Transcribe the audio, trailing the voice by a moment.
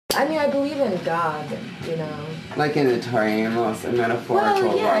I mean, I believe in God, you know. Like in a Tory, almost a metaphorical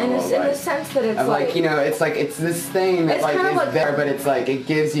Well, yeah, level, in the sense that it's like, you know, it's like, it's this thing that like is like, there, but it's like, it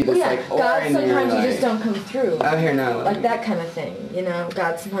gives you this like aura. God sometimes like, you just don't come through. Oh, here, no. Like that kind of thing, you know?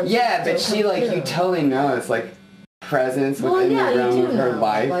 God sometimes yeah, but don't she come like, through. you totally know it's like presence within the realm of her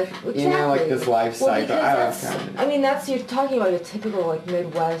life. Like, exactly. You know, like this life cycle. I mean, that's, you're talking about a typical like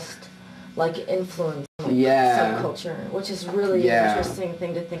Midwest like influence. Subculture, which is really an interesting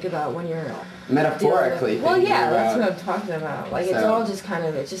thing to think about when you're metaphorically. Well, yeah, that's what I'm talking about. Like, it's all just kind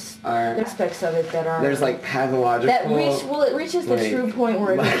of, it's just aspects of it that are. There's like pathological. It reaches the true point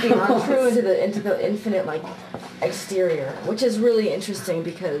where it's beyond true into the infinite like exterior, which is really interesting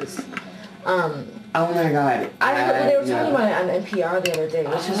because. Oh my God! They were talking about it on NPR the other day,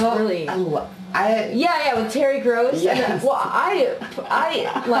 which is really. With Terry Gross. Yes. And,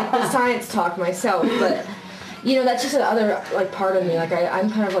 I like the science talk myself, but you know that's just another like part of me. Like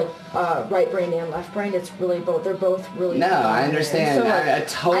I'm kind of like right brain and left brain. It's really both. They're both really. No, I understand. So, like, I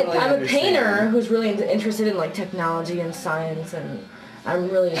totally I'm understand. a painter who's really interested in like technology and science, and I'm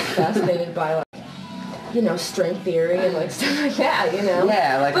really fascinated by like. You know, string theory and like stuff like that, you know.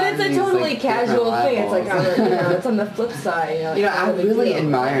 Yeah, like. But it's a totally casual thing. It's like it's on the flip side. You know, like, I really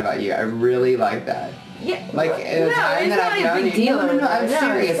admire about you. I really like that. Yeah. Like in the time that I've known you. No, I'm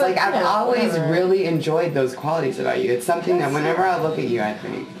serious. Like I've always really enjoyed those qualities about you. It's something that whenever I look at you, I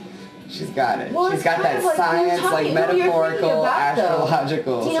think. She's got it. Well, she's got that science, like metaphorical,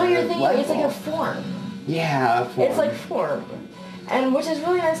 astrological. You know, you're thinking it's like a form. Yeah, a form. It's like form, and which is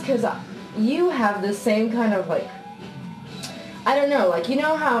really nice because. You have the same kind of like, I don't know, like you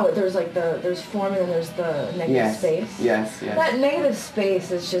know how there's like there's form and then there's the negative space? Yes. That negative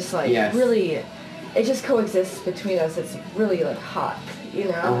space is just like really, it just coexists between us. It's really like hot, you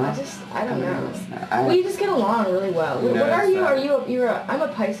know? I don't know. We just get along really well. What are you? I'm a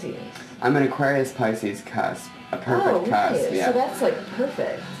Pisces. I'm an Aquarius Pisces cusp. A perfect cusp, yeah. So that's like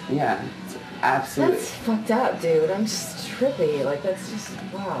perfect. Yeah. Absolutely. That's fucked up, dude. I'm just trippy. Like, that's just,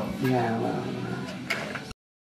 wow. Yeah, well,